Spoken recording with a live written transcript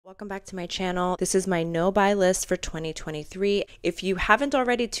Welcome back to my channel. This is my no buy list for 2023. If you haven't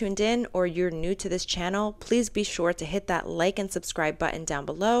already tuned in or you're new to this channel, please be sure to hit that like and subscribe button down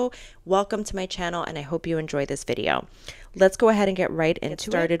below. Welcome to my channel and I hope you enjoy this video. Let's go ahead and get right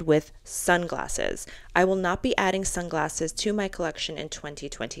into it with sunglasses. I will not be adding sunglasses to my collection in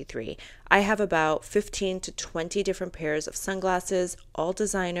 2023. I have about 15 to 20 different pairs of sunglasses, all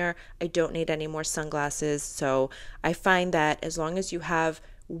designer. I don't need any more sunglasses, so I find that as long as you have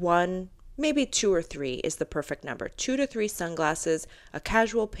one, maybe two or three is the perfect number. 2 to 3 sunglasses, a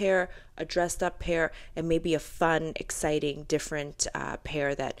casual pair, a dressed up pair, and maybe a fun, exciting, different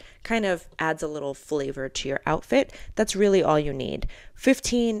pair that kind of adds a little flavor to your outfit. That's really all you need.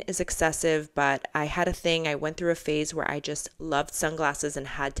 15 is excessive, but I had a thing. I went through a phase where I just loved sunglasses and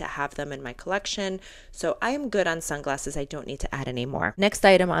had to have them in my collection. So I am good on sunglasses. I don't need to add any more. Next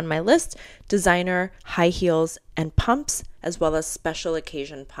item on my list, designer, high heels, and pumps, as well as special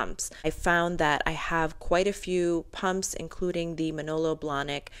occasion pumps. I found that I have quite a few pumps, including the Manolo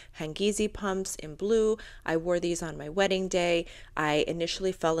Blahnik Hangisi pumps in blue. I wore these on my wedding day. I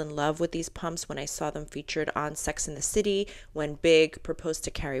initially fell in love with these pumps when I saw them featured on Sex and the City when Big proposed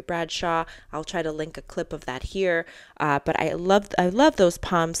to Carrie Bradshaw. I'll try to link a clip of that here. But I love those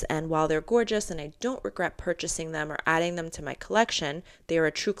pumps, and while they're gorgeous and I don't regret purchasing them or adding them to my collection, they are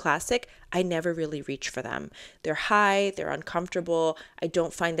a true classic. I never really reach for them. They're high, they're uncomfortable. I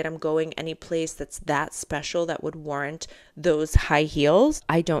don't find that I'm going any place that's that special that would warrant those high heels.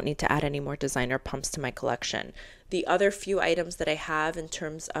 I don't need to add any more designer pumps to my collection. The other few items that I have in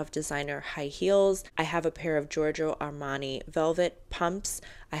terms of designer high heels, I have a pair of Giorgio Armani velvet pumps.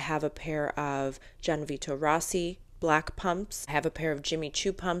 I have a pair of Gianvito Rossi black pumps. I have a pair of Jimmy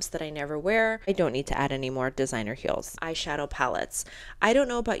Choo pumps that I never wear. I don't need to add any more designer heels. Eyeshadow palettes. I don't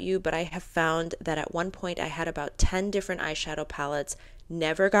know about you, but I have found that at one point I had about 10 different eyeshadow palettes,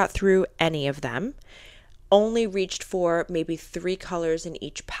 never got through any of them. Only reached for maybe 3 colors in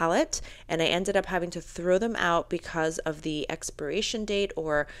each palette, and I ended up having to throw them out because of the expiration date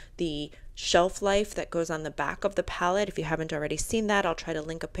or the shelf life that goes on the back of the palette. If you haven't already seen that, I'll try to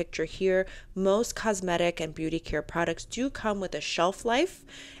link a picture here. Most cosmetic and beauty care products do come with a shelf life,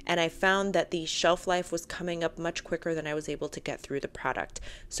 and I found that the shelf life was coming up much quicker than I was able to get through the product.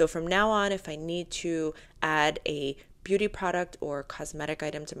 So from now on, if I need to add a beauty product or cosmetic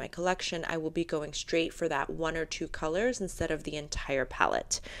item to my collection, I will be going straight for that 1 or 2 colors instead of the entire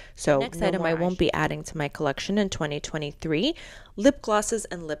palette. So next item I won't be adding to my collection in 2023, lip glosses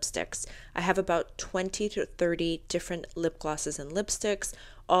and lipsticks. I have about 20 to 30 different lip glosses and lipsticks,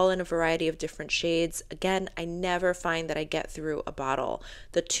 all in a variety of different shades. Again, I never find that I get through a bottle.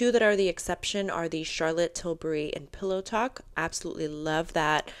 The 2 that are the exception are the Charlotte Tilbury in Pillow Talk. Absolutely love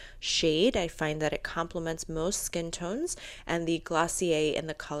that shade. I find that it complements most skin tones, and the Glossier in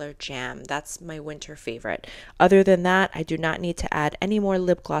the color Jam. That's my winter favorite. Other than that, I do not need to add any more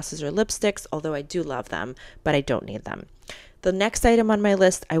lip glosses or lipsticks, although I do love them, but I don't need them. The next item on my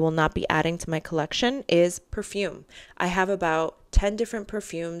list I will not be adding to my collection is perfume. I have about 10 different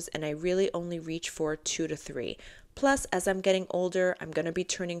perfumes and I really only reach for 2 to 3. Plus, as I'm getting older, I'm going to be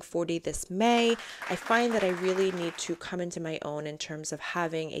turning 40 this May. I find that I really need to come into my own in terms of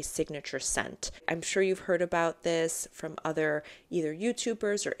having a signature scent. I'm sure you've heard about this from other either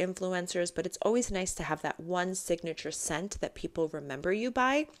YouTubers or influencers, but it's always nice to have that one signature scent that people remember you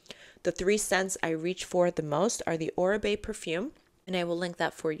by. The 3 scents I reach for the most are the Oribe perfume, and I will link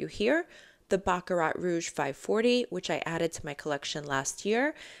that for you here, the Baccarat Rouge 540, which I added to my collection last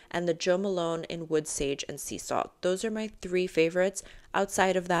year, and the Jo Malone in Wood Sage and Sea Salt. Those are my 3 favorites.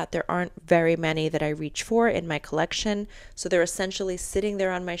 Outside of that, there aren't very many that I reach for in my collection, so they're essentially sitting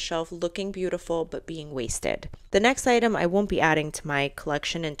there on my shelf looking beautiful but being wasted. The next item I won't be adding to my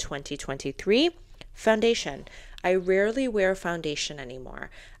collection in 2023, foundation. I rarely wear foundation anymore.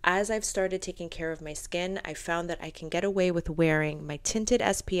 As I've started taking care of my skin, I found that I can get away with wearing my tinted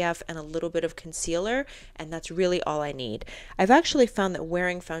SPF and a little bit of concealer, and that's really all I need. I've actually found that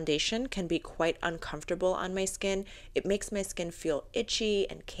wearing foundation can be quite uncomfortable on my skin. It makes my skin feel itchy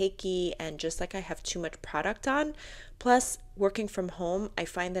and cakey and just like I have too much product on. Plus, working from home, I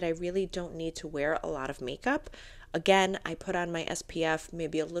find that I really don't need to wear a lot of makeup. Again, I put on my SPF,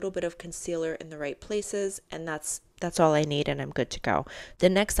 maybe a little bit of concealer in the right places, and that's all I need and I'm good to go. The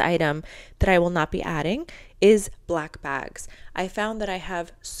next item that I will not be adding is black bags. I found that I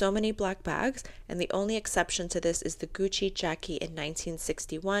have so many black bags, and the only exception to this is the Gucci Jackie in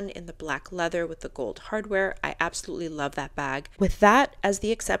 1961 in the black leather with the gold hardware. I absolutely love that bag. With that as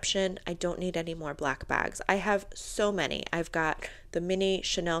the exception, I don't need any more black bags. I have so many. I've got the mini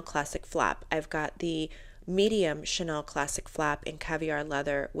Chanel classic flap. I've got the medium Chanel Classic Flap in caviar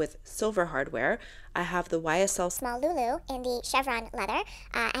leather with silver hardware. I have the YSL Small Lulu in the chevron leather.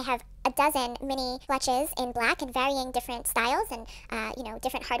 I have a dozen mini clutches in black in varying different styles and,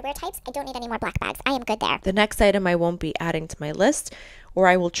 different hardware types. I don't need any more black bags. I am good there. The next item I won't be adding to my list, or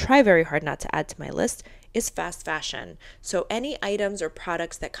I will try very hard not to add to my list, is fast fashion. So any items or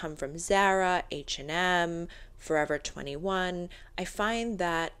products that come from Zara, H&M, Forever 21, I find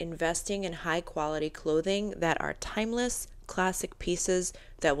that investing in high quality clothing that are timeless, classic pieces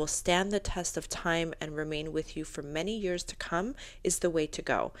that will stand the test of time and remain with you for many years to come is the way to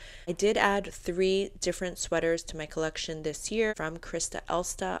go. I did add 3 different sweaters to my collection this year from Krista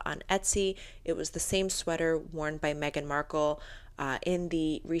Elsta on Etsy. It was the same sweater worn by Meghan Markle in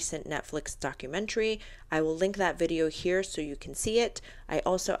the recent Netflix documentary. I will link that video here so you can see it. I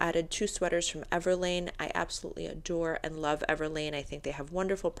also added 2 sweaters from Everlane. I absolutely adore and love Everlane. I think they have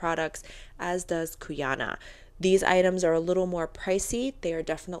wonderful products, as does Kuyana. These items are a little more pricey. They are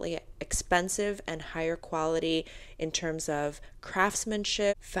definitely expensive and higher quality in terms of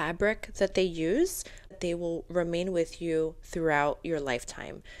craftsmanship, fabric that they use. They will remain with you throughout your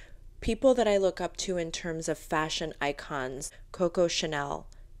lifetime. People that I look up to in terms of fashion icons: Coco Chanel,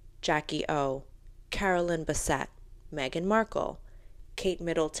 Jackie O, Carolyn Bessette, Meghan Markle, Kate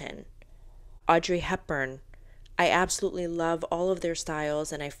Middleton, Audrey Hepburn. I absolutely love all of their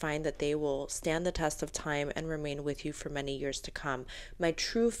styles, and I find that they will stand the test of time and remain with you for many years to come. My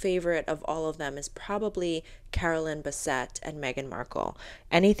true favorite of all of them is probably Carolyn Bessette and Meghan Markle.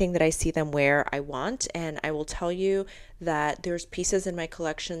 Anything that I see them wear, I want, and I will tell you that there's pieces in my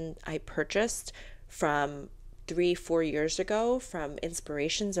collection I purchased from 3-4 years ago from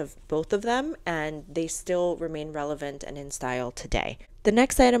inspirations of both of them, and they still remain relevant and in style today. The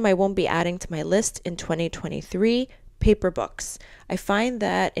next item I won't be adding to my list in 2023, paper books. I find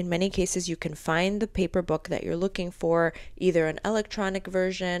that in many cases you can find the paper book that you're looking for, either an electronic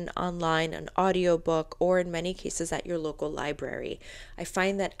version, online, an audio book, or in many cases at your local library. I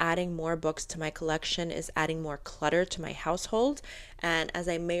find that adding more books to my collection is adding more clutter to my household, and as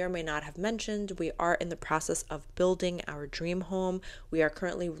I may or may not have mentioned, we are in the process of building our dream home. We are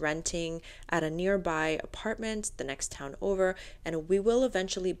currently renting at a nearby apartment the next town over, and we will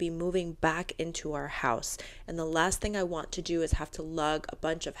eventually be moving back into our house. And the last thing I want to do is have to lug a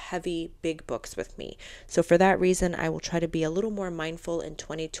bunch of heavy, big books with me. So for that reason, I will try to be a little more mindful in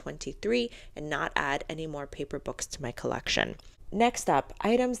 2023 and not add any more paper books to my collection. Next up,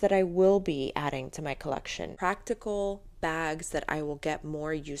 items that I will be adding to my collection: practical bags that I will get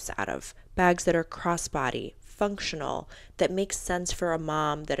more use out of. Bags that are crossbody, functional, that make sense for a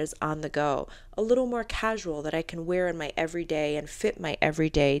mom that is on the go, a little more casual that I can wear in my everyday and fit my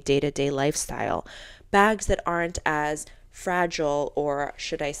everyday day-to-day lifestyle. Bags that aren't as fragile, or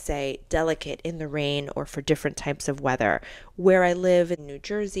should I say delicate, in the rain or for different types of weather. Where I live in New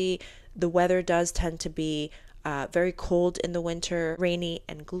Jersey, the weather does tend to be very cold in the winter, rainy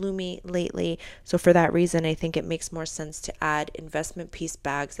and gloomy lately. So for that reason, I think it makes more sense to add investment piece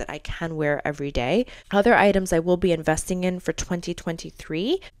bags that I can wear every day. Other items I will be investing in for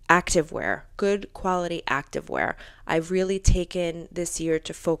 2023, activewear, good quality activewear. I've really taken this year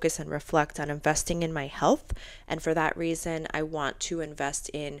to focus and reflect on investing in my health. And for that reason, I want to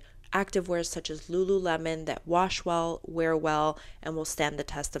invest in activewear such as Lululemon that wash well, wear well, and will stand the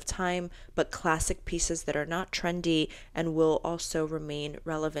test of time, but classic pieces that are not trendy and will also remain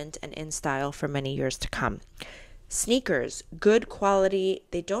relevant and in style for many years to come. Sneakers, good quality.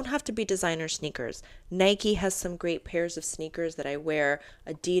 They don't have to be designer sneakers. Nike has some great pairs of sneakers that I wear.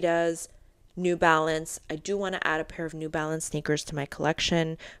 Adidas, New Balance. I do want to add a pair of New Balance sneakers to my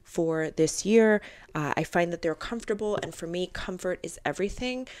collection for this year. I find that they're comfortable, and for me, comfort is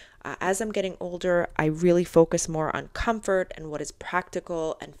everything. As I'm getting older, I really focus more on comfort and what is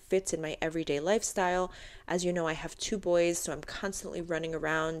practical and fits in my everyday lifestyle. As you know, I have 2 boys, so I'm constantly running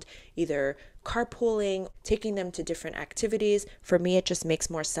around, either carpooling, taking them to different activities. For me, it just makes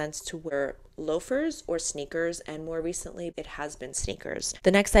more sense to wear loafers or sneakers, and more recently it has been sneakers.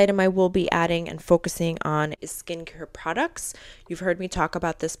 The next item I will be adding and focusing on is skincare products. You've heard me talk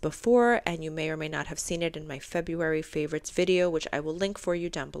about this before, and you may or may not have seen it in my February favorites video, which I will link for you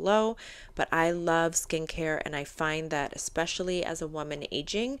down below. But I love skincare, and I find that especially as a woman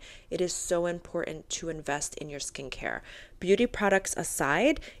aging, it is so important to invest in your skincare. Beauty products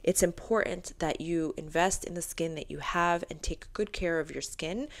aside, it's important that you invest in the skin that you have and take good care of your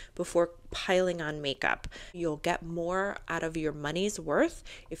skin before piling on makeup. You'll get more out of your money's worth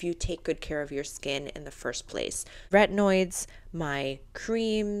if you take good care of your skin in the first place. Retinoids, my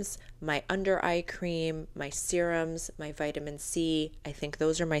creams, my under eye cream, my serums, my vitamin C, I think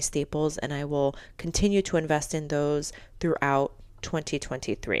those are my staples, and I will continue to invest in those throughout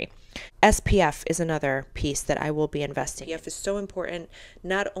 2023. SPF is another piece that I will be investing in. SPF is so important,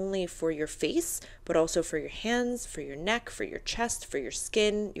 not only for your face, but also for your hands, for your neck, for your chest, for your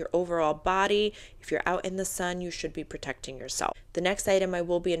skin, your overall body. If you're out in the sun, you should be protecting yourself. The next item I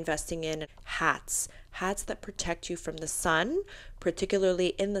will be investing in, hats. Hats that protect you from the sun, particularly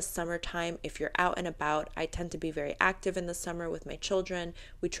in the summertime. If you're out and about, I tend to be very active in the summer with my children.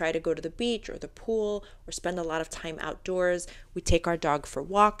 We try to go to the beach or the pool or spend a lot of time outdoors. We take our dog for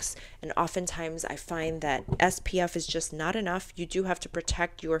walks, and oftentimes I find that SPF is just not enough. You do have to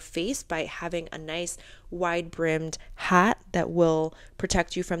protect your face by having a nice wide-brimmed hat that will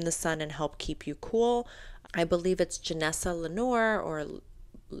protect you from the sun and help keep you cool. I believe it's Janessa Lenore or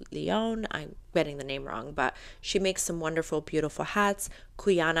Leon, I'm getting the name wrong, but she makes some wonderful, beautiful hats.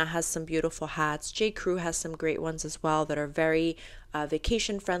 Kuyana has some beautiful hats. J. Crew has some great ones as well that are very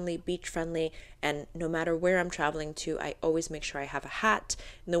vacation friendly, beach friendly, and no matter where I'm traveling to, I always make sure I have a hat.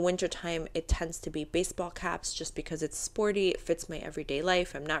 In the wintertime, it tends to be baseball caps just because it's sporty, it fits my everyday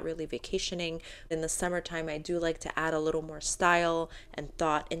life. I'm not really vacationing. In the summertime, I do like to add a little more style and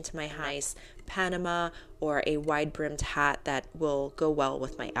thought into my hats. Panama or a wide-brimmed hat that will go well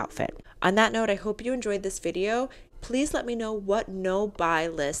with my outfit. On that note, I hope you enjoyed this video. Please let me know what no-buy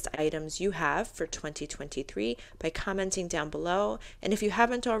list items you have for 2023 by commenting down below. And if you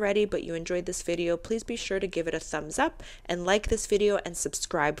haven't already but you enjoyed this video, please be sure to give it a thumbs up and like this video and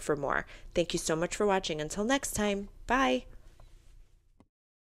subscribe for more. Thank you so much for watching. Until next time, bye!